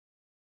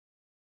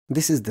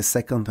This is the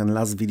second and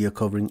last video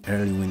covering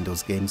early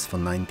Windows games for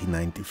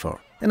 1994,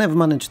 and I've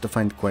managed to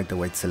find quite a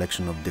wide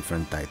selection of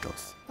different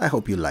titles. I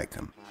hope you like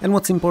them. And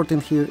what's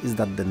important here is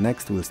that the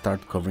next will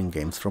start covering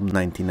games from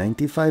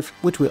 1995,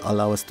 which will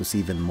allow us to see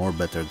even more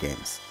better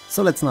games.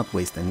 So let's not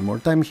waste any more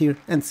time here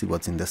and see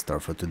what's in the store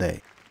for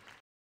today.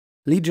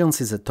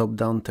 Legions is a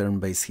top-down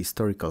turn-based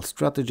historical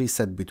strategy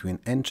set between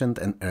ancient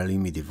and early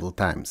medieval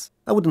times.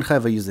 I wouldn't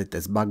have used it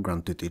as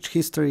background to teach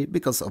history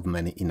because of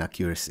many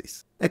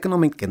inaccuracies.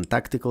 Economic and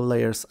tactical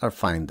layers are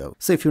fine though,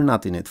 so if you're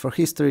not in it for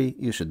history,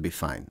 you should be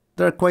fine.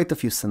 There are quite a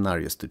few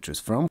scenarios to choose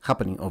from,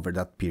 happening over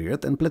that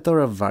period, and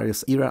plethora of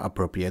various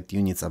era-appropriate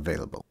units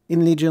available.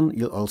 In Legion,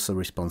 you're also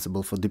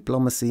responsible for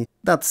diplomacy.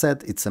 That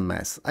said, it's a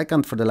mess. I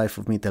can't for the life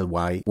of me tell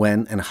why,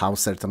 when and how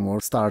certain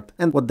wars start,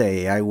 and what the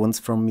AI wants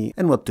from me,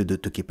 and what to do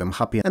to keep them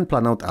happy and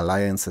plan out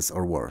alliances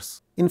or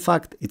wars. In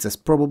fact, it's as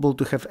probable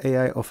to have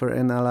AI offer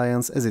an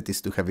alliance as it is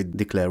to have it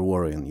declare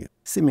war on you,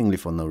 seemingly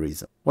for no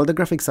reason. While the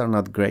graphics are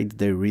not great,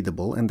 they're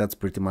readable, and that's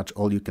pretty much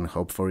all you can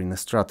hope for in a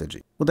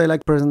strategy. Would I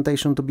like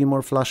presentation to be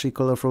more flashy,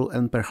 colorful,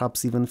 and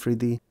perhaps even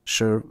 3D?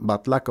 Sure,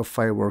 but lack of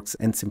fireworks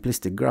and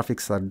simplistic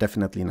graphics are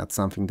definitely not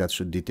something that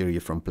should deter you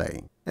from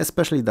playing.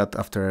 Especially that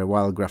after a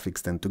while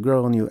graphics tend to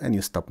grow on you and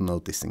you stop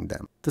noticing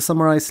them. To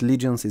summarize,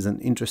 Legions is an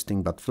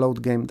interesting but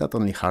flawed game that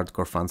only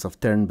hardcore fans of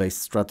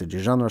turn-based strategy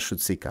genre should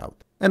seek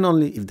out, and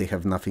only if they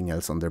have nothing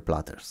else on their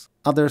platters.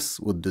 Others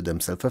would do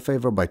themselves a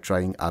favor by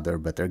trying other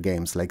better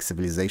games like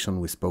Civilization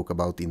we spoke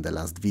about in the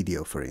last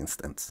video, for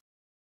instance.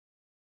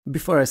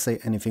 Before I say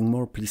anything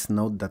more, please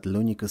note that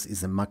Lunicus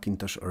is a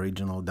Macintosh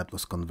original that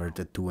was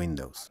converted to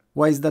Windows.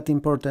 Why is that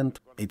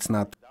important? It's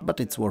not, but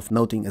it's worth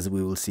noting as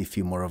we will see a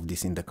few more of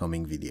this in the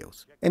coming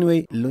videos.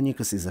 Anyway,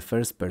 Lunicus is a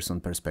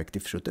first-person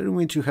perspective shooter in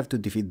which you have to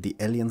defeat the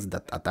aliens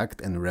that attacked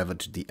and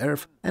ravaged the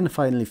Earth and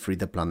finally free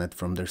the planet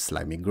from their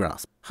slimy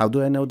grasp. How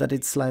do I know that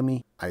it's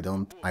slimy? I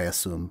don't, I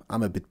assume.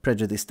 I'm a bit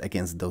prejudiced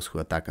against those who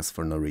attack us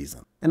for no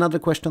reason. Another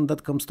question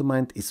that comes to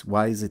mind is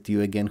why is it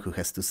you again who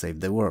has to save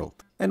the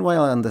world? And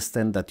while I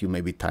understand that you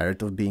may be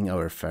tired of being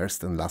our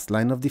first and last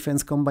line of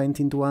defense combined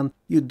into one,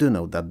 you do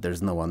know that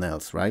there's no one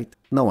else, right?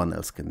 No one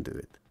else can do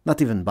it.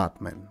 Not even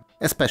Batman.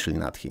 Especially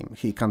not him.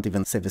 He can't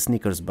even save a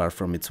Snickers bar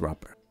from its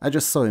wrapper. I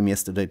just saw him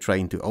yesterday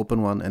trying to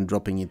open one and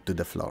dropping it to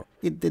the floor.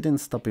 It didn't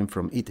stop him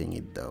from eating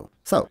it though.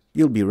 So,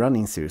 you'll be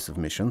running series of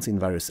missions in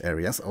various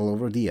areas all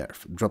over the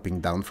Earth,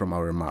 dropping down from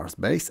our Mars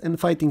base and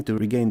fighting to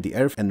regain the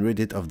Earth and rid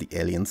it of the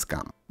alien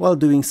scum. While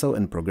doing so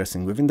and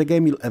progressing within the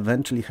game, you'll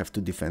eventually have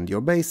to defend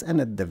your base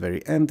and at the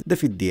very end,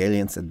 defeat the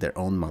aliens at their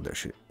own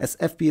mothership. As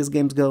FPS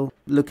games go,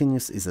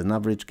 Lunicus is an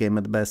average game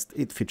at best.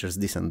 It features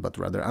decent but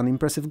rather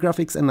unimpressive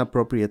graphics and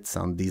appropriate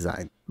sound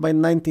design. By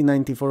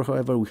 1994,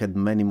 however, we had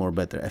many more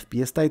better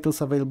FPS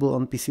titles available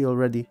on PC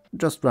already,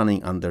 just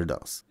running under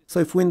DOS. So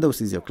if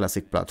Windows is your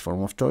classic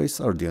platform of choice,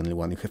 or the only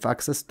one you have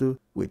access to,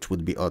 which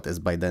would be odd as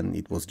by then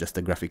it was just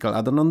a graphical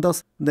add-on on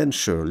DOS, then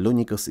sure,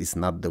 Lunicus is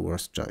not the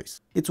worst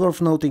choice. It's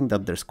worth noting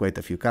that there's quite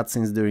a few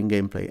cutscenes during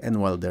gameplay, and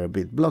while they're a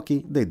bit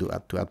blocky, they do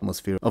add to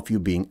atmosphere of you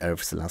being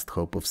Earth's last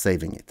hope of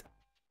saving it.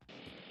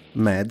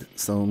 MED,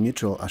 so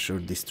Mutual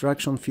Assured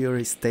Destruction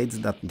Theory, states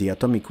that the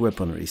atomic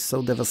weaponry is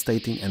so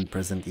devastating and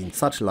present in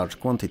such large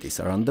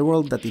quantities around the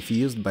world that if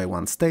used by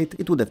one state,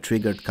 it would have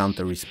triggered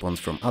counter-response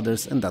from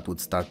others and that would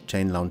start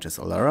chain launches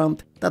all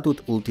around that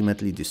would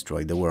ultimately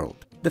destroy the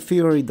world. The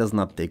theory does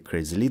not take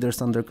crazy leaders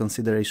under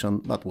consideration,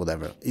 but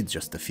whatever, it's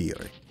just a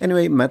theory.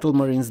 Anyway, Metal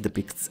Marines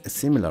depicts a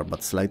similar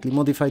but slightly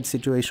modified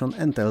situation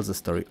and tells a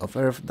story of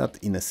Earth that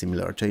in a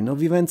similar chain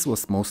of events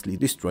was mostly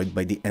destroyed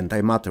by the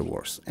antimatter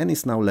wars and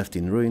is now left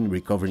in ruin,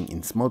 recovering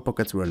in small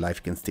pockets where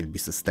life can still be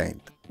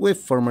sustained,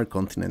 with former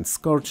continents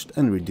scorched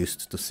and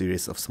reduced to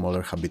series of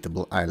smaller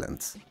habitable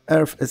islands.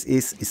 Earth as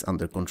is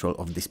under control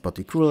of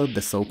despotic ruler,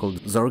 the so-called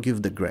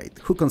Zorgiev the Great,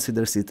 who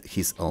considers it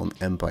his own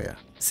empire.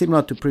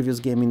 Similar to previous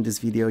game in this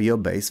video, your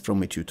base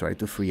from which you try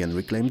to free and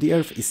reclaim the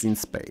Earth is in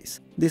space.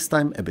 This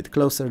time a bit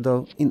closer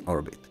though, in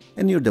orbit.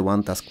 And you're the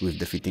one tasked with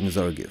defeating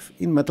Zorgiev.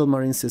 In Metal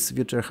Marines'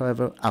 future,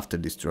 however, after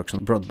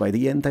destruction brought by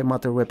the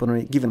antimatter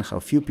weaponry, given how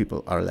few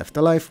people are left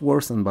alive,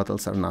 wars and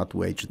battles are not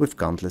waged with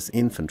countless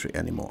infantry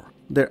anymore.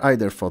 They're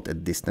either fought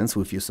at distance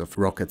with use of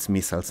rockets,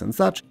 missiles and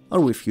such, or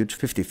with huge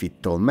 50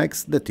 feet tall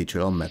mechs, the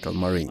titular Metal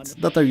Marines,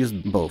 that are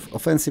used both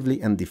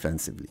offensively and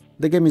defensively.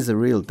 The game is a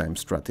real-time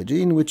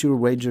strategy in which you're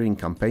wagering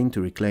campaign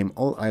to reclaim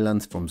all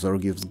islands from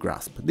Zorgiev's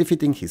grasp,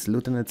 defeating his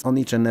lieutenants on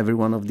each and every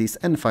one of these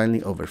and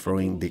finally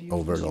overthrowing the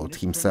Overlord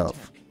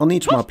himself. On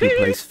each map you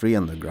place 3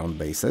 underground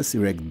bases,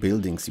 erect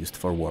buildings used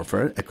for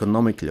warfare,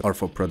 economically or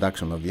for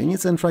production of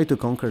units, and try to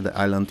conquer the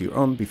island you're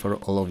on before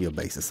all of your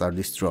bases are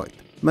destroyed.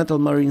 Metal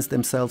Marines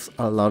themselves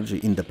are largely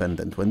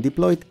independent when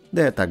deployed,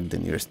 they attack the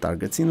nearest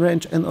targets in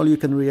range and all you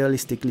can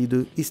realistically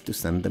do is to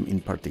send them in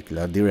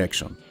particular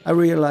direction. I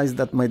realize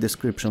that my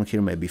description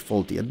here may be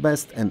faulty at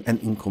best and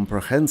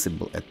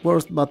incomprehensible at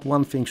worst, but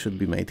one thing should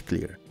be made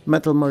clear.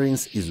 Metal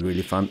Marines is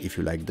really fun if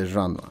you like the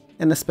genre,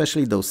 and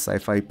especially those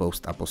sci-fi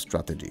post-apo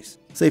strategies.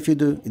 So if you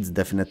do, it's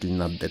definitely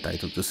not the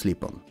title to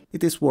sleep on.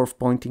 It is worth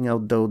pointing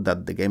out though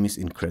that the game is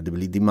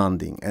incredibly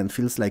demanding and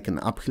feels like an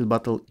uphill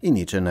battle in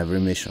each and every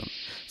mission.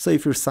 So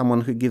if you're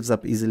someone who gives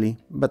up easily,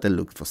 better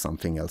look for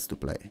something else to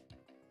play.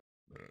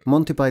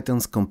 Monty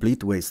Python's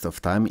complete waste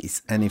of time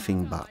is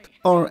anything but,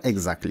 or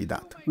exactly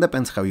that,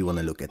 depends how you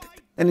wanna look at it.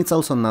 And it's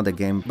also not a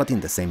game, but in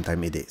the same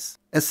time it is.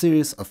 A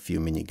series of few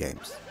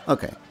mini-games.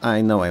 Okay,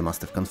 I know I must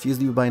have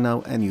confused you by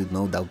now and you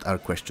no doubt are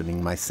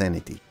questioning my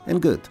sanity.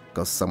 And good,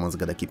 cause someone's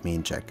gotta keep me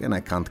in check and I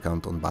can't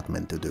count on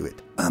Batman to do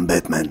it. I'm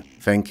Batman!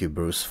 Thank you,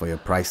 Bruce, for your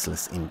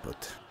priceless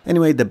input.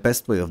 Anyway, the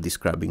best way of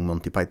describing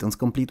Monty Python's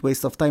complete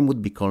waste of time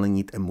would be calling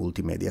it a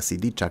multimedia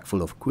CD chock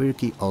full of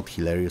quirky, odd,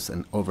 hilarious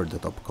and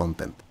over-the-top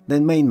content. The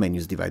main menu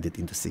is divided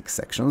into 6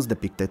 sections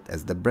depicted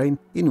as the brain,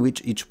 in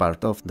which each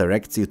part of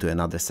directs you to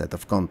another set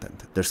of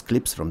content. There's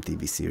clips from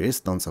TV series,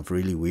 tons of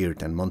really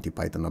weird and Monty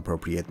Python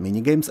appropriate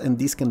minigames, and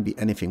these can be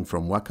anything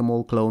from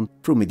whack-a-mole clone,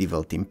 through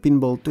medieval team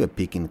pinball to a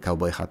pig in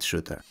cowboy hat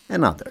shooter,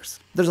 and others.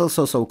 There's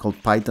also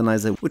so-called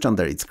Pythonizer, which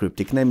under its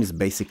cryptic name is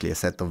basically a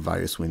set of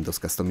various Windows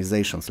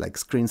customizations like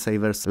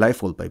screensavers,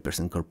 live wallpapers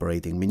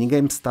incorporating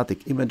minigames,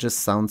 static images,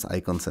 sounds,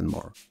 icons and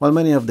more. While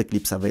many of the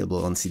clips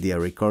available on CD are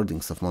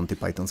recordings of Monty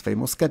Python's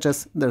famous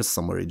sketches, there's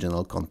some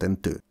original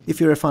content too.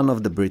 If you're a fan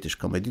of the British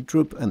comedy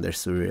troupe and their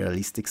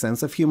surrealistic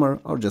sense of humor,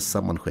 or just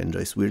someone who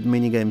enjoys weird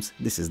minigames,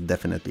 this is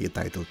definitely a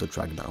title to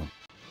track down.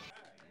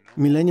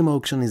 Millennium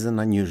Auction is an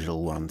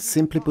unusual one.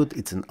 Simply put,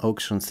 it's an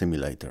auction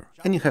simulator,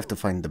 and you have to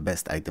find the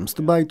best items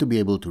to buy to be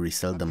able to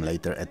resell them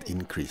later at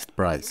increased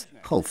price,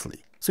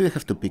 hopefully. So you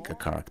have to pick a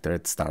character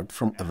at start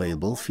from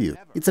available few.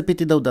 It's a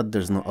pity though that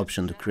there's no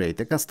option to create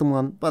a custom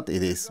one, but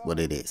it is what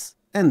it is.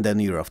 And then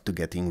you're off to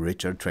getting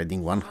richer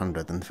trading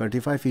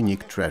 135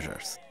 unique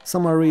treasures.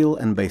 Some are real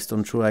and based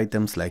on true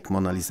items like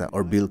Mona Lisa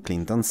or Bill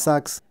Clinton's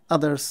socks,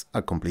 others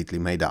are completely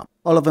made up.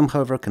 All of them,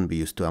 however, can be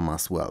used to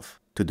amass wealth.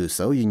 To do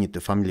so, you need to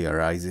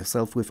familiarize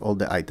yourself with all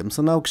the items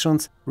on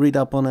auctions, read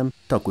up on them,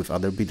 talk with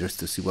other bidders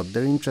to see what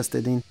they're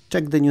interested in,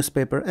 check the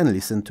newspaper and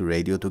listen to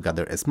radio to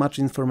gather as much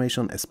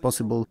information as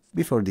possible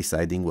before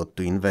deciding what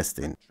to invest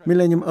in.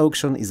 Millennium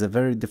Auction is a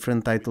very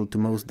different title to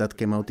most that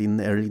came out in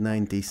the early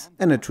 90s,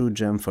 and a true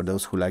gem for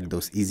those who like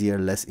those easier,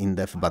 less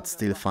in-depth but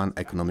still fun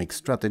economic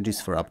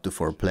strategies for up to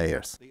 4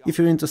 players. If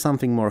you're into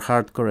something more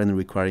hardcore and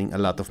requiring a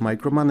lot of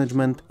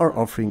micromanagement or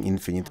offering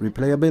infinite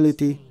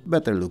replayability,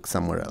 better look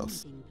somewhere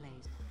else.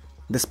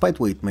 Despite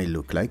what it may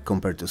look like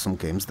compared to some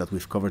games that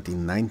we've covered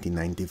in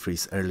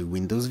 1993's early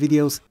Windows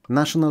videos,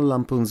 National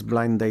Lampoon's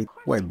Blind Date,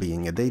 while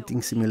being a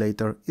dating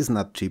simulator, is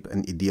not cheap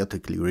and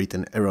idiotically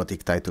written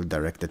erotic title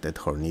directed at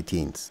horny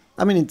teens.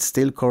 I mean, it's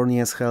still corny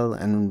as hell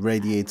and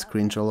radiates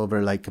cringe all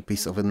over like a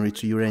piece of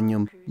enriched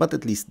uranium, but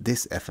at least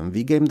this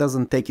FMV game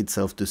doesn't take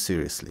itself too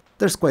seriously.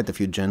 There's quite a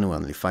few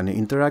genuinely funny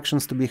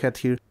interactions to be had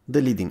here,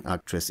 the leading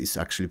actress is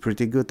actually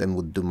pretty good and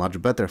would do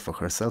much better for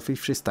herself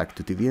if she stuck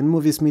to TV and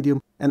movies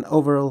medium, and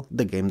overall,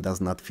 the game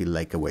does not feel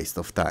like a waste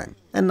of time.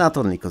 And not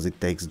only cause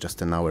it takes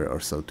just an hour or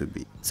so to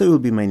beat. So you'll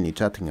be mainly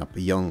chatting up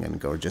a young and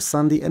gorgeous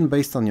Sandy, and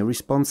based on your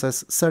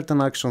responses,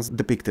 certain actions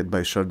depicted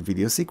by short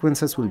video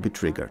sequences will be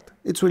triggered.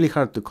 It's really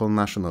hard to call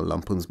National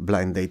Lampoon's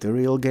Blind Date a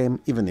real game,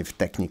 even if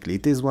technically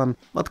it is one,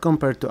 but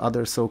compared to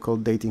other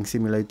so-called dating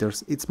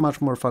simulators, it's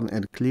much more fun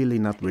and clearly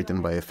not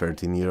written by a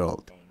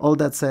 13-year-old. All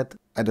that said,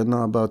 I don't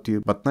know about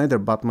you, but neither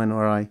Batman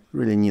or I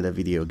really need a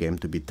video game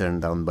to be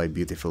turned down by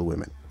beautiful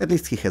women. At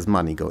least he has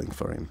money going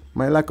for him.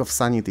 My lack of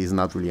sanity is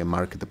not really a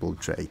marketable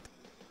trait.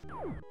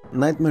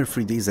 Nightmare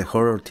 3D is a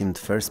horror-themed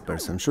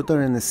first-person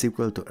shooter and a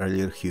sequel to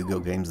earlier Hugo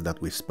games that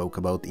we've spoke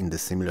about in the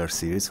similar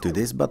series to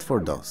this, but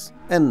for DOS.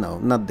 And no,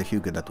 not the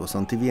Hugo that was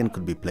on TV and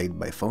could be played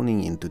by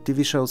phoning into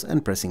TV shows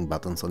and pressing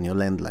buttons on your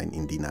landline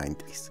in the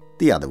 90s.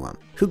 The other one.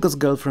 Hugo's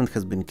girlfriend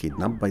has been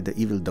kidnapped by the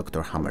evil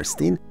Dr.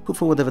 Hammerstein, who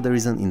for whatever the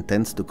reason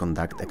intends to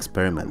conduct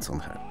experiments on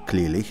her.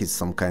 Clearly he's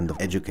some kind of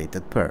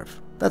educated perv.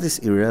 That is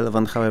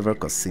irrelevant, however,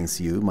 cause since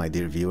you, my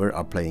dear viewer,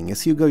 are playing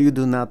as Hugo, you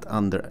do not,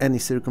 under any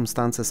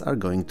circumstances, are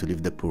going to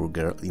leave the poor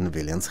girl in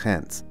villain's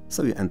hands.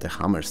 So you enter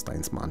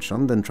Hammerstein's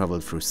mansion, then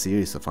travel through a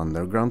series of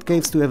underground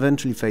caves to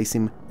eventually face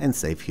him and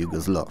save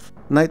Hugo's love.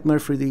 Nightmare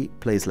 3D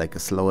plays like a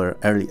slower,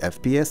 early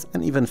FPS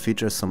and even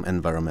features some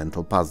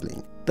environmental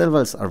puzzling. The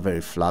levels are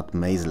very flat,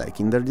 maze-like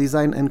in their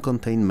design and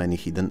contain many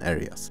hidden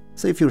areas.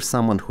 So if you're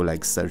someone who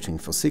likes searching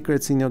for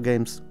secrets in your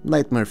games,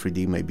 Nightmare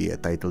 3D may be a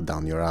title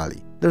down your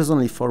alley. There's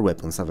only 4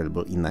 weapons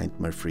available in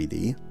Nightmare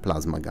 3D: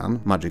 Plasma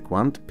Gun, Magic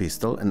Wand,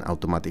 Pistol and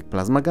Automatic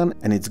Plasma Gun,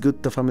 and it's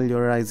good to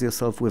familiarize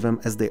yourself with them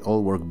as they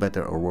all work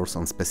better or worse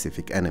on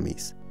specific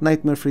enemies.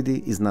 Nightmare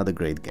 3D is not a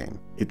great game,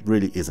 it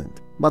really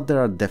isn't, but there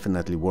are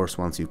definitely worse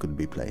ones you could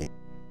be playing.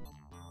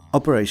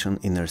 Operation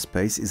Inner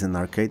Space is an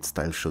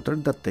arcade-style shooter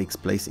that takes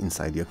place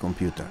inside your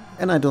computer.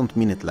 And I don't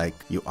mean it like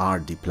you are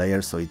the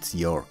player, so it's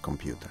your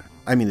computer.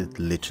 I mean it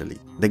literally.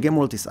 The game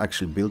world is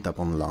actually built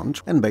upon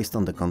launch and based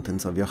on the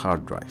contents of your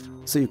hard drive.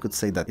 So you could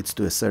say that it's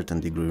to a certain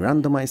degree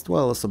randomized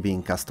while also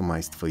being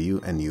customized for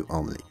you and you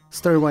only.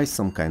 Story-wise,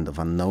 some kind of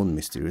unknown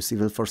mysterious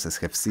evil forces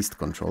have seized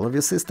control of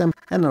your system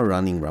and are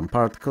running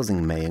rampart,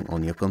 causing mayhem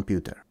on your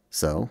computer.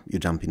 So, you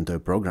jump into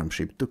a program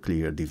ship to clear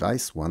your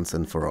device once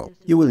and for all.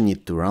 You will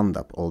need to round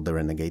up all the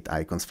renegade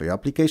icons for your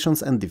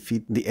applications and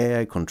defeat the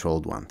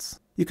AI-controlled ones.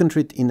 You can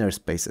treat Inner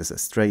Space as a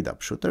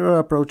straight-up shooter or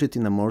approach it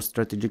in a more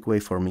strategic way,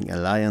 forming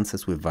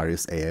alliances with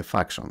various AI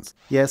factions.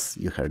 Yes,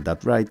 you heard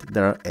that right,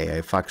 there are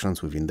AI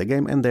factions within the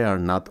game and they are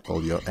not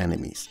all your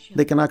enemies.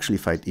 They can actually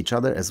fight each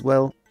other as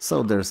well,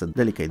 so there's a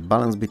delicate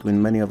balance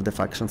between many of the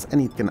factions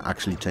and it can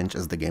actually change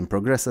as the game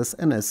progresses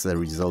and as a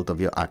result of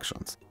your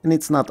actions. And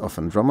it's not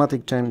often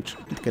dramatic change,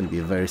 it can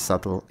be very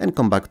subtle and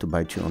come back to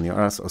bite you on your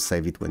ass or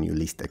save it when you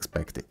least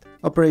expect it.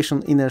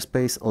 Operation Inner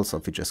Space also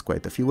features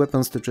quite a few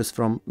weapons to choose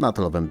from, not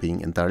all of them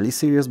being entirely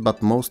serious,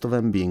 but most of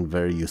them being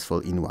very useful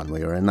in one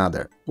way or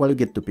another. While you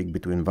get to pick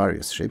between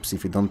various ships,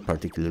 if you don't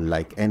particularly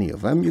like any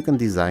of them, you can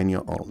design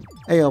your own.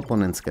 AI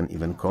opponents can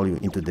even call you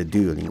into the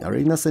dueling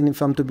arenas, and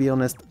if I'm to be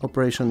honest,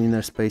 Operation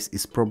Inner Space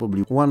is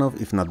probably one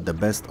of, if not the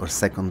best or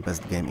second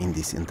best game in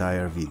this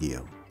entire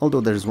video.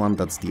 Although there's one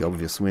that's the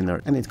obvious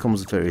winner and it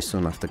comes very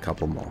soon after a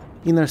couple more.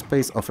 Inner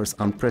Space offers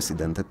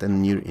unprecedented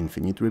and near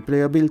infinite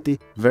replayability,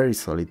 very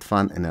solid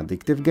fun and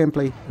addictive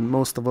gameplay, and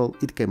most of all,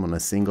 it came on a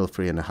single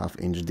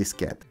 3.5-inch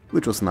diskette,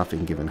 which was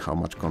nothing given how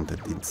much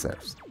content it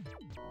serves.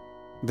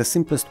 The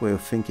simplest way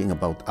of thinking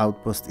about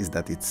Outpost is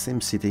that it's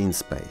SimCity in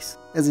space,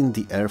 as in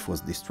the Earth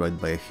was destroyed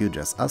by a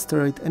huge-ass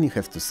asteroid and you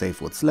have to save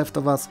what's left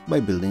of us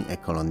by building a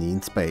colony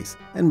in space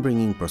and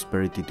bringing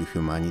prosperity to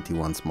humanity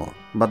once more.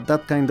 But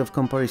that kind of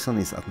comparison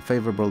is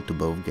unfavorable to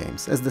both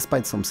games, as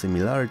despite some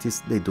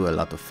similarities, they do a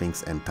lot of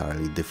things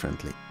entirely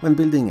differently. When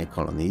building a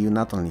colony, you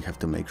not only have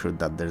to make sure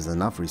that there's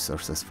enough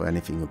resources for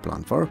anything you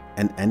plan for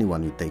and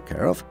anyone you take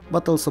care of,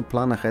 but also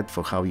plan ahead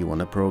for how you want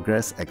to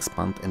progress,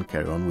 expand and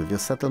carry on with your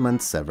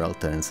settlement several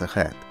turns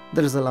ahead.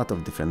 There's a lot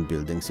of different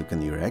buildings you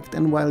can erect,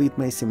 and while it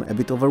may seem a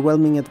bit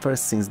overwhelming at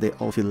first since they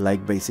all feel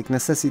like basic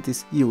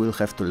necessities, you will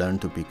have to learn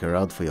to pick a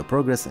route for your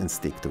progress and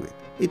stick to it.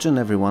 Each and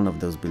every one of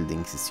those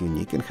buildings is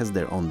unique and has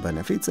their own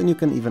benefits, and you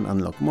can even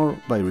unlock more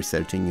by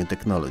researching new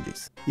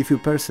technologies. If you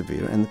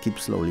persevere and keep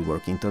slowly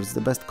working towards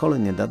the best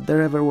colony that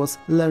there ever was,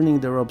 learning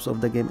the ropes of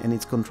the game and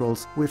its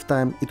controls, with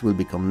time it will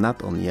become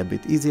not only a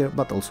bit easier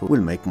but also will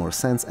make more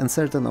sense, and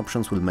certain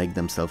options will make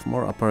themselves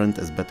more apparent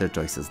as better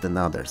choices than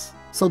others.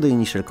 So the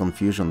initial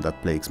confusion that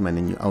plagues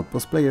many new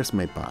Outpost players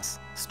may pass.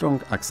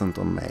 Strong accent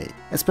on may.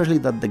 Especially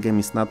that the game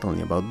is not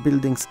only about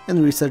buildings,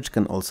 and research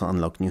can also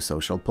unlock new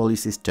social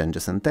policies,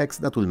 changes and techs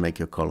that will make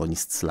your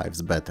colonists'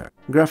 lives better.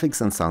 Graphics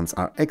and sounds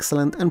are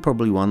excellent and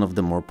probably one of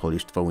the more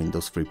polished for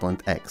Windows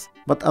 3.x.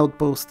 But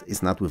Outpost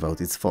is not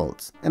without its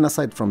faults, and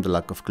aside from the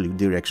lack of clear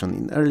direction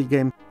in early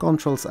game,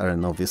 controls are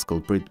an obvious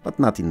culprit, but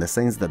not in the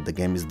sense that the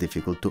game is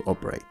difficult to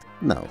operate.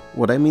 No,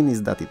 what I mean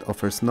is that it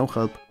offers no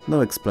help,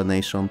 no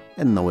explanation,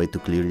 and no way to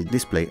clearly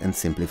display and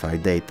simplify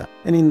data.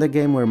 And in the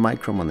game where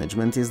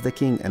micromanagement is the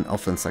king and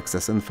often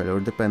success and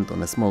failure depend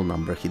on a small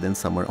number hidden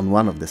somewhere on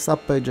one of the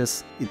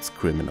subpages, it's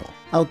criminal.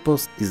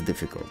 Outpost is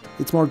difficult.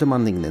 It's more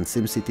demanding than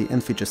SimCity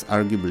and features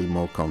arguably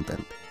more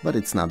content, but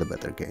it's not a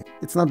better game.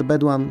 It's not a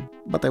bad one,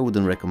 but I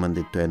wouldn't recommend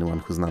it to anyone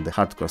who's not a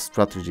hardcore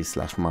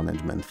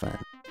strategy/management fan.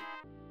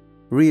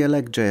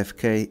 Re-elect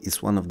JFK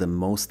is one of the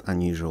most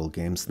unusual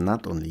games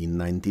not only in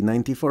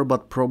 1994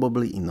 but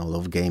probably in all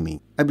of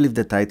gaming. I believe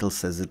the title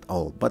says it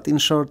all, but in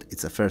short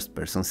it's a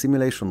first-person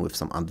simulation with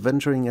some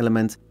adventuring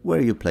elements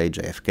where you play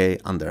JFK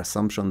under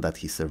assumption that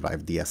he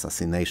survived the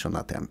assassination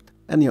attempt,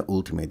 and your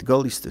ultimate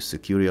goal is to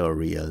secure your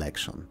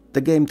re-election. The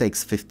game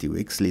takes 50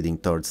 weeks leading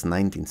towards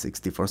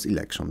 1964's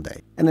election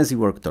day, and as you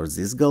work towards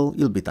this goal,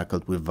 you'll be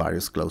tackled with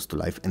various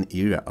close-to-life and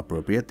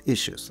era-appropriate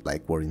issues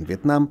like war in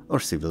Vietnam or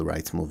civil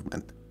rights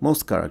movement.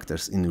 Most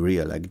characters in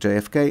Re-elect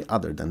JFK,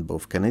 other than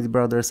both Kennedy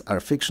brothers, are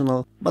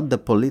fictional, but the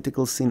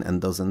political scene and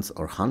dozens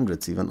or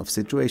hundreds even of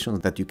situations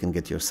that you can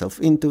get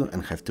yourself into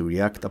and have to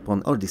react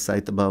upon or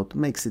decide about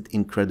makes it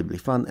incredibly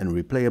fun and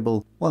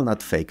replayable, while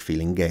not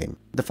fake-feeling game.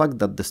 The fact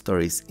that the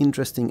story is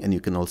interesting and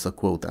you can also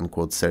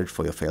quote-unquote search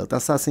for your failed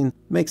assassin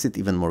makes it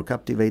even more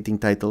captivating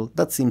title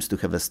that seems to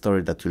have a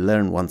story that you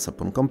learn once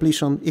upon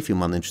completion if you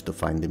manage to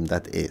find him,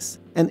 that is,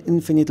 and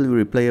infinitely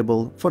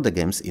replayable for the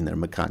game's inner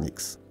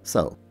mechanics.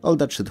 So, all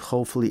that should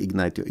hopefully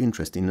ignite your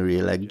interest in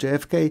Re-elect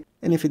JFK,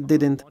 and if it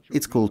didn't,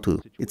 it's cool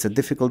too. It's a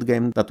difficult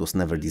game that was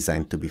never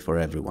designed to be for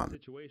everyone.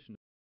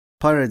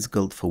 Pirates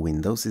Gold for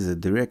Windows is a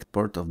direct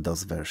port of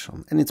DOS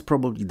version, and it's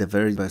probably the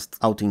very best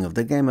outing of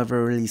the game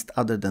ever released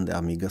other than the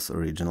Amiga's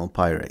original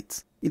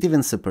Pirates. It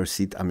even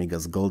superseded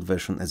Amiga's Gold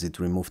version as it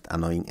removed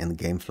annoying and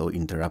game flow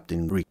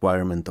interrupting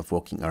requirement of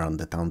walking around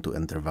the town to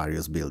enter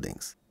various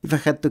buildings. If I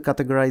had to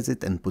categorize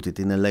it and put it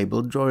in a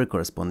labeled drawer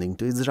corresponding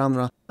to its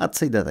genre, I'd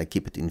say that I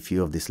keep it in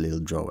few of these little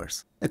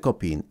drawers, a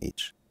copy in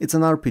each. It's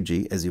an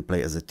RPG as you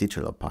play as a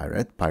titular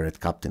pirate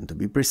captain to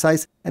be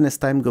precise, and as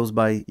time goes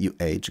by, you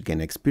age,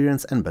 gain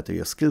experience and better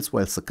your skills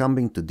while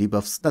succumbing to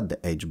debuffs that the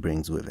age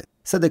brings with it.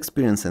 Said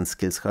experience and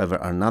skills, however,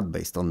 are not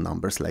based on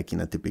numbers like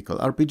in a typical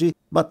RPG,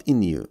 but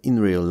in you, in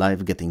real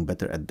life, getting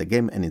better at the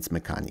game and its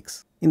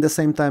mechanics. In the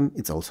same time,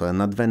 it's also an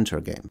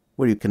adventure game,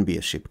 where you can be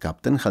a ship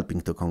captain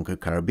helping to conquer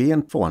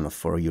Caribbean for one of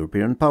 4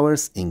 European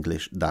powers,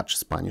 English, Dutch,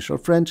 Spanish or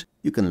French.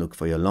 You can look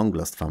for your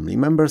long-lost family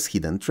members,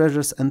 hidden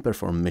treasures and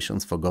perform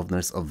missions for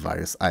governors of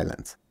various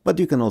islands. But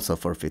you can also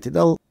forfeit it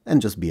all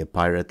and just be a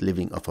pirate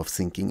living off of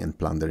sinking and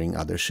plundering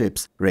other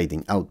ships,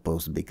 raiding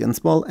outposts big and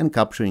small and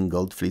capturing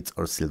gold fleets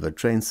or silver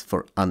trains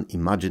for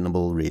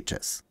unimaginable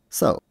riches.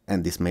 So,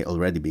 and this may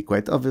already be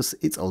quite obvious,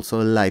 it's also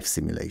a life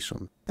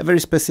simulation. A very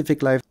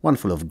specific life, one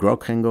full of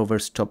grog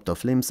hangovers, chopped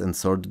off limbs and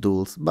sword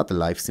duels, but a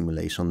life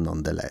simulation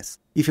nonetheless.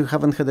 If you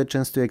haven't had a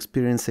chance to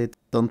experience it,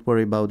 don't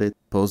worry about it,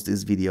 pause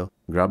this video,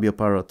 grab your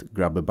parrot,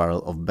 grab a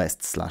barrel of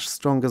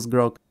best/strongest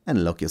grog,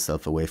 and lock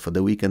yourself away for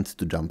the weekend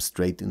to jump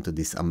straight into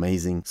this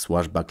amazing,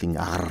 swashbuckling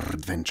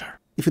adventure.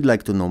 If you'd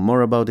like to know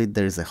more about it,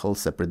 there is a whole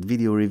separate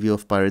video review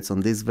of Pirates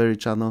on this very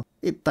channel.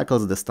 It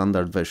tackles the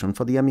standard version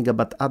for the Amiga,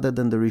 but other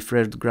than the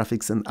refreshed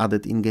graphics and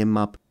added in-game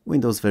map,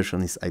 Windows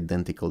version is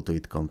identical to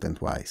it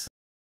content-wise.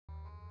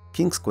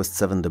 King's Quest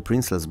VII: The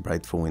Princeless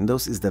Bride for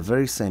Windows is the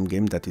very same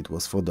game that it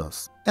was for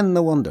DOS, and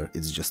no wonder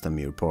it's just a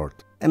mere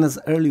port. And as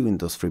early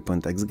Windows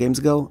 3.x games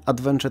go,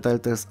 adventure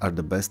titles are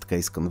the best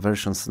case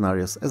conversion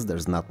scenarios as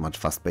there's not much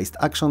fast-paced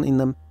action in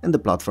them and the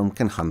platform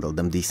can handle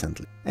them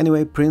decently.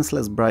 Anyway,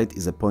 Princeless Bride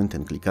is a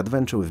point-and-click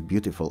adventure with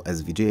beautiful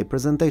SVGA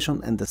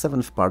presentation and the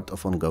 7th part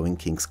of ongoing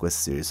King's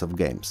Quest series of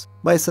games.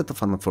 By a set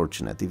of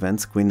unfortunate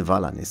events, Queen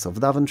Valanis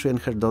of Daventry and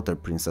her daughter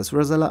Princess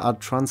Rosella are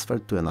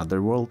transferred to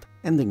another world,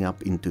 ending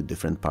up in 2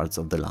 different parts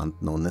of the land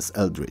known as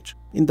Eldridge.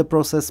 In the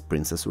process,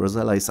 Princess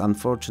Rosella is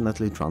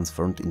unfortunately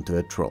transformed into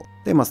a troll.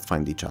 They must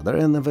find each other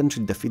and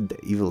eventually defeat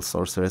the evil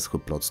sorceress who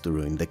plots to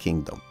ruin the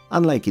kingdom.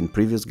 Unlike in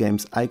previous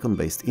games,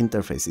 icon-based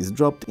interface is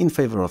dropped in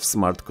favor of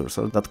smart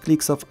cursor that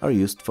clicks off are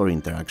used for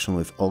interaction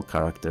with all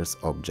characters,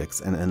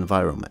 objects and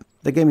environment.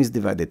 The game is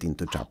divided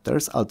into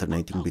chapters,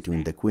 alternating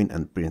between the Queen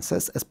and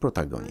Princess as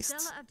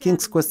protagonists.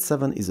 King's Quest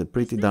VII is a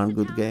pretty darn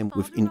good game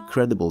with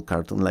incredible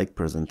cartoon-like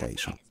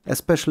presentation,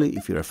 especially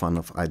if you're a fan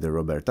of either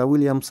Roberta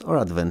Williams or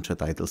adventure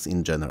titles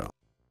in general.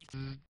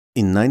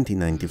 In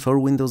 1994,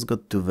 Windows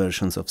got 2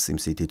 versions of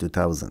SimCity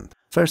 2000.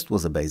 First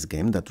was a base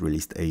game that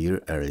released a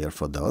year earlier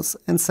for DOS,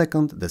 and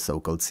second, the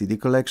so-called CD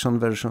Collection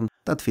version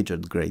that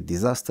featured Great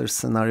Disasters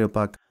Scenario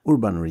Pack,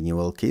 Urban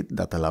Renewal Kit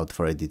that allowed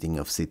for editing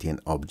of city and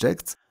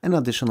objects, and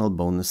additional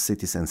bonus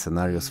cities and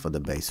scenarios for the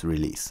base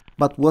release.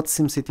 But what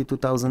SimCity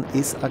 2000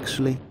 is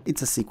actually?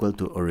 It's a sequel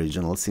to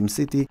original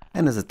SimCity,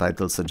 and as the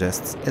title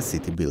suggests, a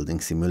city building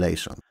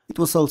simulation. It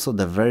was also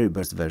the very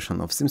best version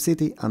of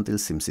SimCity until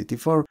SimCity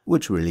 4,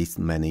 which released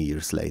many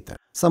years later.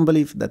 Some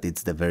believe that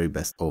it's the very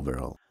best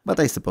overall, but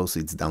I suppose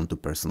it's down to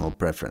personal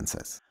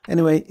preferences.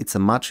 Anyway, it's a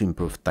much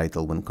improved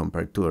title when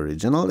compared to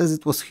original, as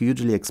it was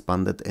hugely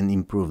expanded and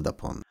improved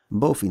upon,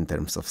 both in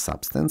terms of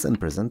substance and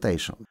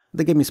presentation.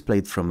 The game is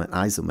played from an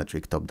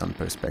isometric top-down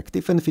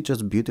perspective and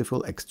features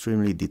beautiful,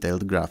 extremely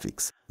detailed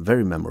graphics,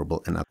 very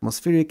memorable and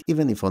atmospheric,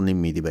 even if only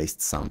MIDI-based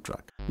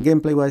soundtrack.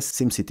 Gameplay-wise,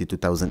 SimCity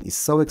 2000 is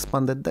so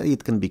expanded that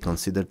it can be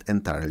considered an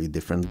entirely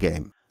different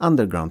game.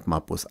 Underground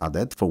map was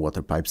added for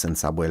water pipes and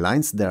subway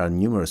lines. There are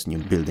numerous new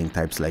building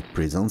types like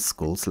prisons,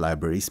 schools,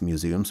 libraries,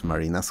 museums,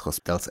 marinas,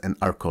 hospitals and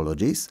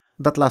arcologies.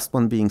 That last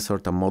one being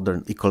sort of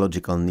modern,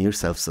 ecological, near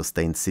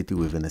self-sustained city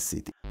within a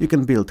city. You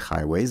can build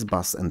highways,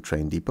 bus and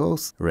train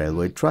depots,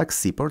 railway tracks,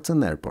 seaports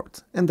and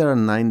airports. And there are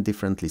 9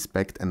 differently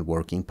spec'd and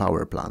working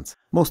power plants.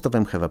 Most of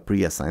them have a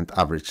pre-assigned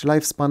average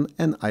lifespan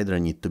and either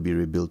need to be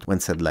rebuilt when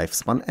said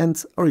lifespan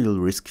ends, or you'll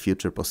risk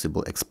future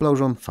possible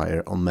explosion,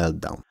 fire or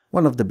meltdown.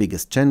 One of the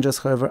biggest changes,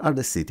 however, are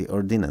the city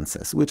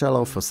ordinances, which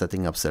allow for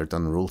setting up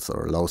certain rules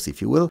or laws,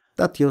 if you will,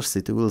 that your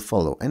city will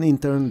follow, and in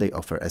turn they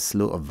offer a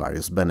slew of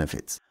various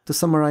benefits. To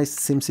summarize,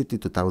 SimCity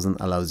 2000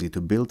 allows you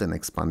to build and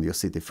expand your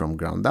city from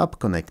ground up,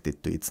 connect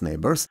it to its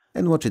neighbors,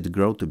 and watch it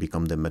grow to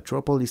become the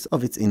metropolis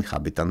of its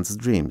inhabitants'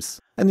 dreams.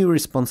 And you're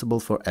responsible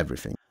for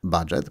everything: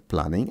 budget,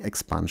 planning,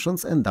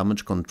 expansions and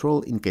damage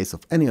control in case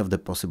of any of the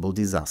possible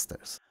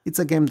disasters. It's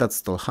a game that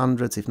stole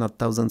hundreds if not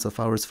thousands of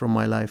hours from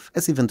my life,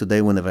 as even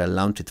today whenever I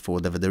launch it for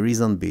whatever the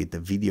reason, be it a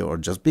video or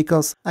just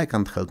because, I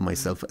can't help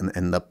myself and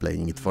end up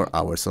playing it for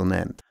hours on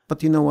end.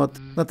 But you know what?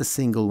 Not a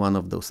single one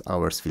of those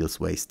hours feels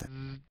wasted.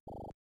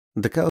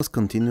 The Chaos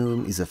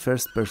Continuum is a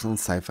first-person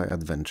sci-fi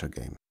adventure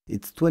game.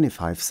 It's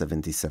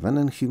 2577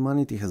 and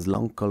humanity has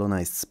long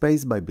colonized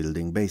space by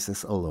building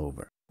bases all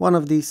over. One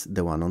of these,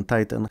 the one on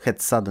Titan, had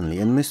suddenly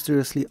and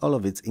mysteriously all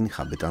of its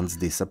inhabitants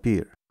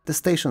disappear. The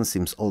station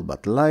seems all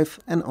but alive,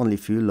 and only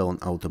few lone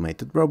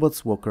automated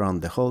robots walk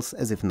around the halls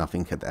as if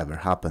nothing had ever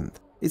happened.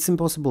 It's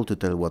impossible to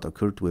tell what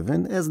occurred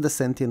within, as the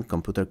sentient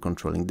computer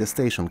controlling the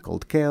station,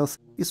 called Chaos,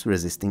 is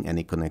resisting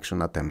any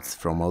connection attempts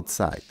from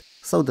outside.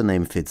 So the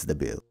name fits the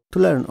bill. To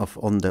learn of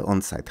the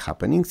on-site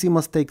happenings, you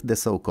must take the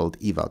so-called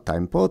eval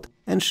time pod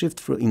and shift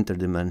through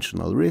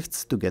interdimensional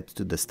rifts to get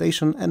to the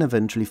station and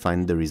eventually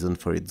find the reason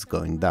for its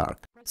going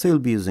dark. So you'll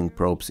be using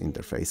probes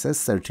interfaces,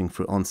 searching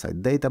through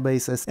on-site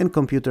databases, and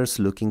computers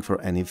looking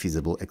for any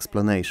feasible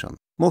explanation.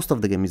 Most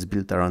of the game is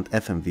built around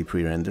FMV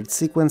pre-rendered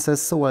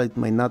sequences, so while it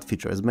may not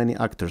feature as many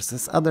actors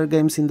as other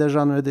games in the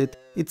genre did,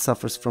 it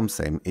suffers from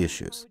same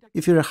issues.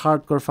 If you're a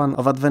hardcore fan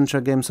of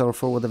adventure games or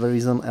for whatever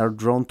reason are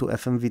drawn to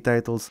FMV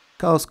titles,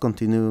 Chaos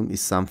Continuum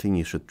is something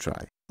you should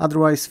try.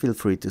 Otherwise, feel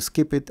free to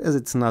skip it, as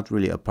it's not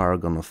really a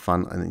paragon of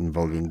fun and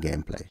involving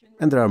gameplay.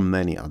 And there are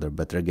many other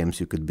better games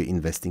you could be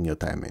investing your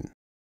time in.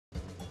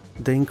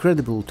 The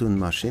Incredible Toon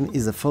Machine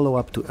is a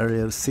follow-up to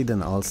earlier Sid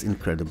and Al's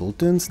Incredible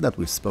Toons that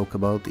we spoke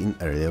about in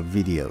earlier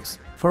videos.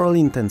 For all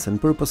intents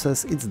and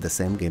purposes, it's the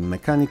same game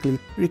mechanically,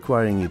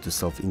 requiring you to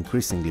solve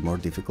increasingly more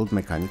difficult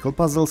mechanical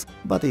puzzles,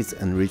 but it's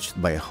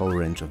enriched by a whole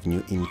range of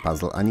new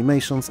in-puzzle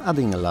animations,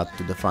 adding a lot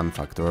to the fun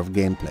factor of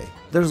gameplay.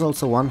 There's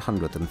also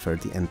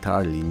 130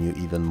 entirely new,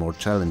 even more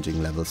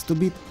challenging levels to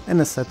beat,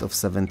 and a set of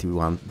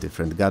 71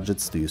 different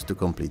gadgets to use to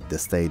complete the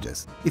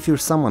stages. If you're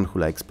someone who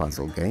likes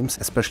puzzle games,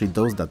 especially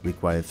those that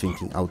require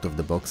thinking out of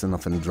the box and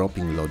often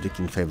dropping logic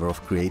in favor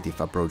of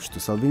creative approach to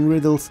solving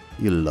riddles,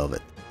 you'll love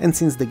it. And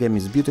since the game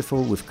is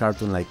beautiful with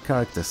cartoon-like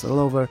characters all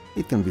over,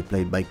 it can be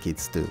played by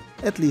kids too,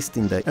 at least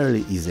in the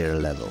early easier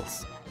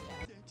levels.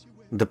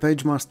 The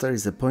Pagemaster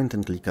is a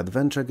point-and-click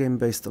adventure game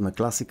based on a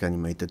classic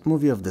animated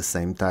movie of the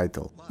same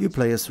title. You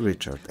play as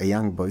Richard, a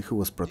young boy who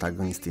was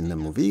protagonist in the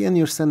movie, and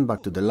you're sent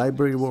back to the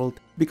library world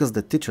because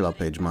the titular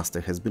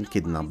Pagemaster has been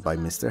kidnapped by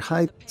Mr.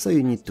 Hyde, so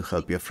you need to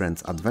help your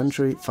friends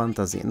adventure,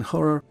 fantasy and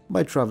horror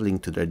by traveling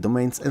to their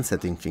domains and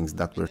setting things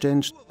that were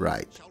changed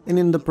right, and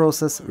in the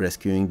process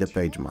rescuing the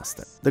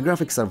Pagemaster. The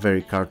graphics are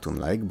very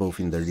cartoon-like,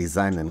 both in their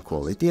design and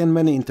quality, and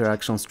many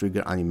interactions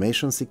trigger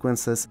animation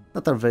sequences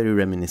that are very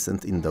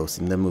reminiscent in those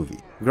in the movie.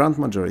 Grand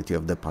majority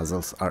of the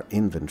puzzles are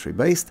inventory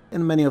based,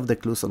 and many of the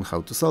clues on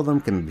how to solve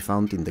them can be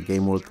found in the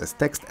game world as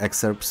text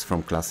excerpts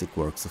from classic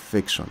works of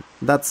fiction.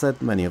 That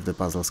said, many of the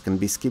puzzles can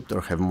be skipped or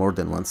have more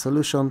than one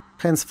solution,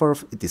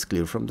 henceforth it is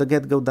clear from the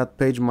get-go that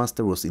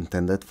Pagemaster was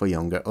intended for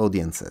younger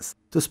audiences,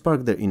 to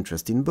spark their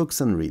interest in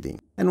books and reading,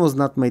 and was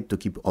not made to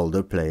keep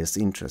older players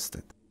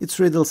interested. Its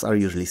riddles are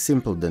usually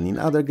simpler than in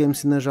other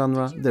games in the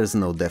genre, there's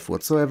no death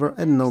whatsoever,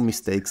 and no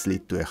mistakes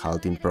lead to a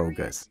halt in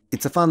progress.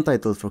 It's a fun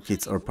title for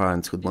kids or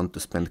parents who'd want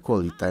to spend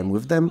quality time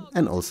with them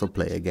and also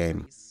play a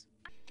game.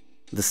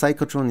 The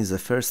Psychotron is a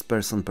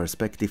first-person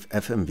perspective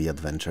FMV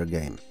adventure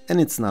game, and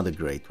it's not a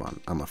great one,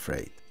 I'm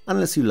afraid.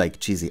 Unless you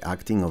like cheesy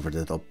acting,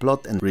 over-the-top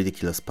plot and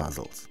ridiculous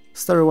puzzles.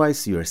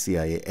 Story-wise, you're a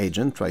CIA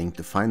agent trying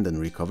to find and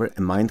recover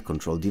a mind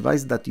control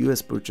device that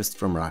US purchased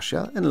from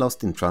Russia and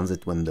lost in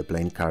transit when the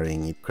plane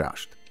carrying it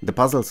crashed. The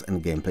puzzles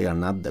and gameplay are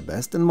not the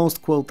best, and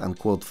most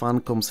quote-unquote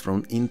fun comes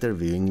from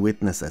interviewing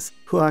witnesses,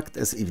 who act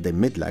as if they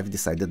midlife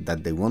decided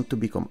that they want to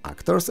become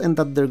actors and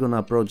that they're gonna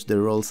approach their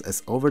roles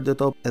as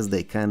over-the-top as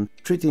they can,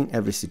 treating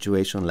every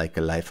situation like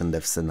a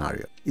life-and-death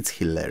scenario. It's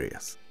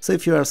hilarious. So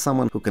if you are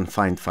someone who can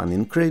find fun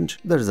in cringe,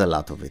 there's a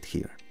lot of it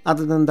here.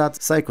 Other than that,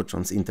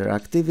 Psychotron's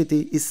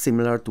interactivity is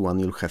similar to one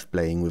you'll have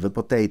playing with a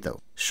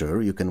potato.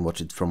 Sure, you can watch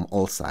it from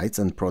all sides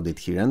and prod it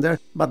here and there,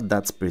 but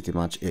that's pretty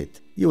much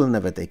it. You will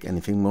never take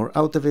anything more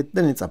out of it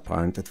than it's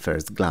apparent at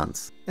first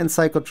glance. And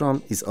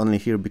Psychotron is only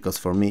here because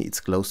for me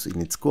it's close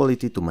in its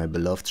quality to my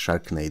beloved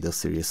Sharknado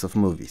series of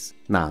movies.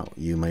 Now,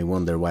 you may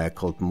wonder why I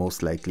called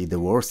most likely the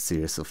worst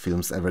series of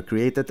films ever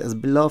created as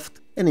beloved,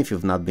 and if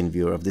you've not been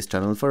viewer of this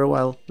channel for a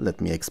while, let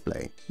me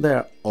explain. They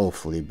are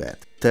awfully bad.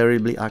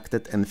 Terribly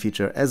acted and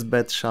feature as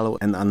bad, shallow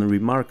and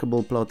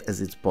unremarkable plot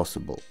as it's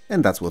possible.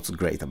 And that's what's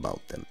great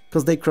about them.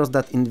 Cause they cross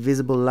that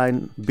invisible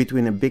line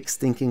between a big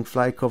stinking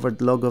fly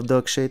covered log of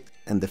dog shit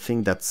and the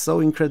thing that's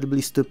so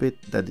incredibly stupid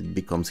that it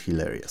becomes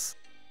hilarious.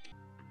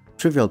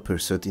 Trivial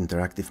Pursuit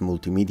interactive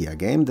multimedia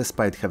game,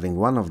 despite having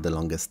one of the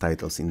longest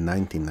titles in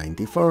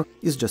 1994,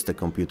 is just a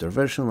computer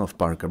version of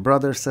Parker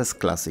Brothers'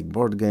 classic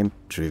board game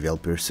Trivial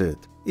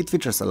Pursuit. It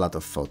features a lot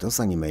of photos,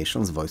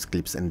 animations, voice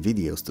clips and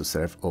videos to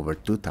serve over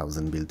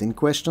 2000 built-in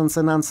questions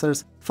and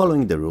answers,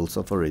 following the rules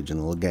of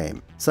original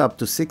game. So up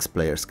to 6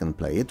 players can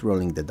play it,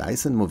 rolling the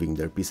dice and moving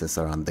their pieces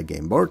around the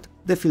game board.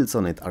 The fields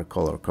on it are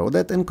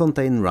color-coded and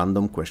contain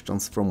random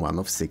questions from one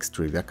of 6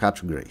 trivia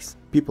categories: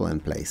 people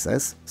and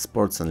places,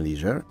 sports and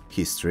leisure,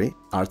 history,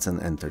 arts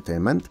and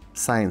entertainment,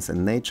 science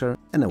and nature,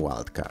 and a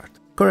wild card.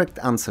 Correct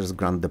answers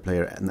grant the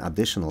player an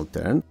additional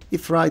turn.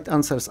 If right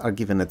answers are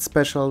given at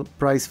special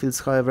prize fields,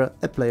 however,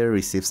 a player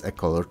receives a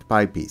colored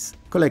pie piece.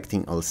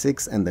 Collecting all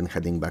 6 and then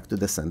heading back to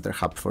the center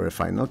hub for a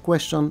final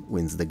question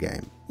wins the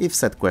game. If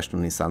said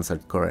question is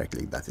answered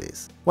correctly, that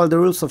is. While the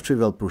rules of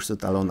Trivial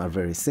Pursuit alone are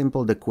very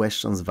simple, the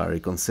questions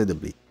vary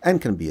considerably, and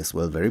can be as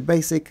well very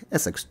basic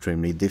as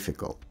extremely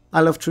difficult. I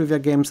love trivia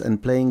games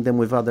and playing them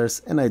with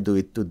others, and I do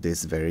it to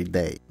this very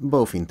day,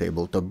 both in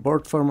tabletop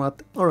board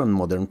format or on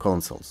modern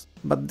consoles.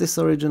 But this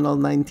original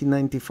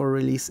 1994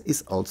 release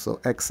is also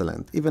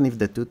excellent, even if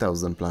the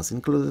 2000 plus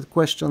included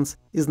questions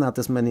is not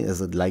as many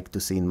as I'd like to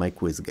see in my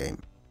quiz game.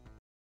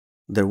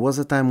 There was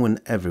a time when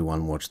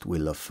everyone watched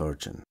Wheel of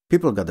Fortune.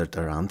 People gathered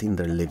around in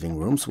their living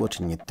rooms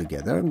watching it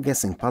together,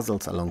 guessing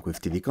puzzles along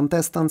with TV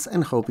contestants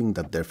and hoping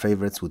that their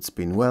favorites would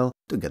spin well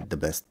to get the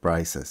best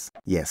prizes.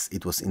 Yes,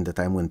 it was in the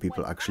time when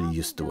people actually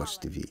used to watch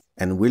TV.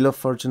 And Wheel of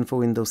Fortune for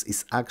Windows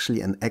is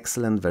actually an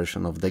excellent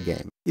version of the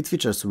game. It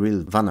features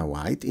real Vanna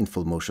White in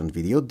full motion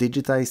video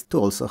digitized to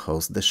also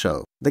host the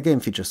show. The game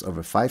features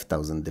over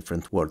 5,000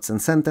 different words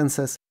and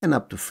sentences, and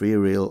up to 3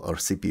 real or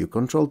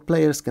CPU-controlled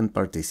players can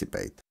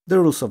participate. The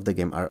rules of the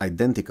game are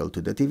identical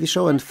to the TV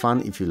show and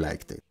fun if you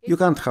liked it. You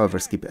can't however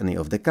skip any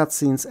of the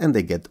cutscenes and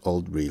they get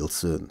old real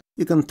soon.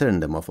 You can turn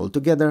them off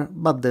altogether,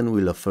 but then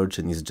Wheel of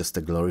Fortune is just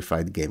a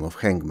glorified game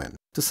of hangman.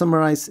 To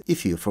summarize,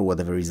 if you for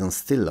whatever reason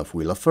still love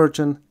Wheel of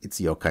Fortune, it's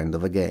your kind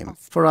of a game.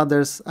 For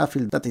others, I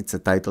feel that it's a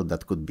title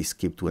that could be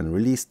skipped when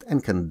released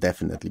and can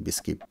definitely be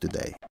skipped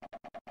today.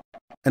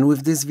 And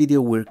with this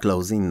video we're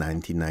closing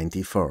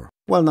 1994.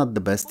 While not the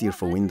best year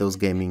for Windows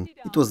gaming,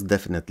 it was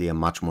definitely a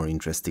much more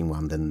interesting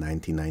one than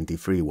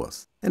 1993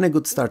 was. And a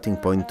good starting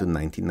point to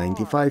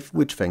 1995,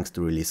 which thanks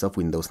to release of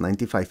Windows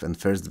 95 and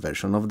first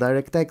version of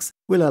DirectX,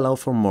 will allow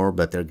for more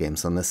better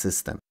games on the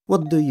system.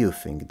 What do you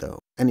think though?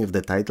 Any of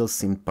the titles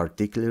seemed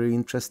particularly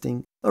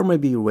interesting? Or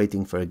maybe you're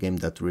waiting for a game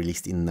that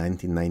released in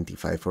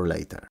 1995 or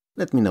later?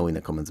 Let me know in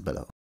the comments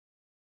below.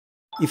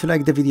 If you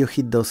liked the video,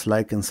 hit those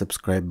like and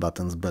subscribe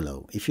buttons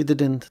below. If you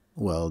didn't,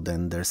 well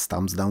then there's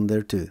thumbs down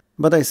there too.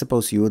 But I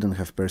suppose you wouldn't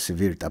have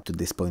persevered up to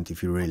this point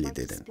if you really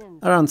didn't.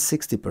 Around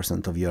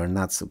 60% of you are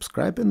not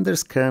subscribed, and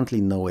there's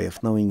currently no way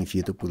of knowing if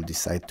YouTube will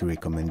decide to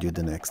recommend you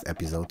the next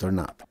episode or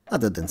not,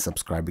 other than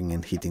subscribing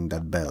and hitting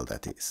that bell,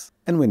 that is.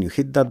 And when you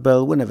hit that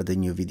bell, whenever the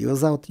new video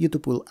is out,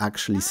 YouTube will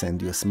actually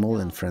send you a small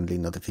and friendly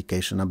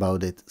notification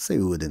about it, so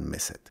you wouldn't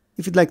miss it.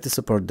 If you'd like to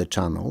support the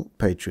channel,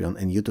 Patreon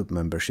and YouTube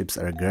memberships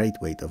are a great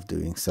way of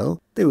doing so.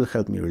 They will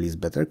help me release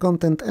better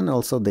content, and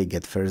also they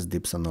get first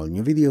dibs on all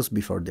new videos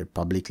before they're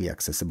publicly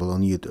accessible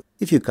on YouTube.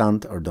 If you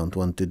can't or don't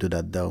want to do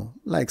that though,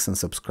 likes and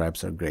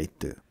subscribes are great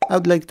too. I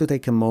would like to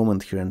take a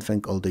moment here and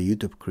thank all the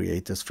YouTube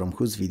creators from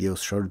whose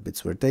videos short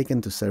bits were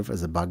taken to serve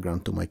as a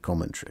background to my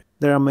commentary.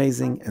 They're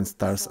amazing and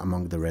stars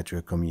among the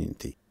retro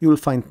community. You will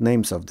find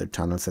names of their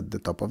channels at the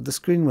top of the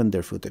screen when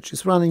their footage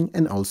is running,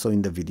 and also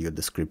in the video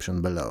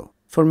description below.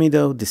 For me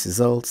though, this is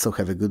all, so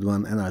have a good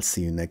one and I'll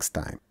see you next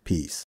time.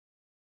 Peace.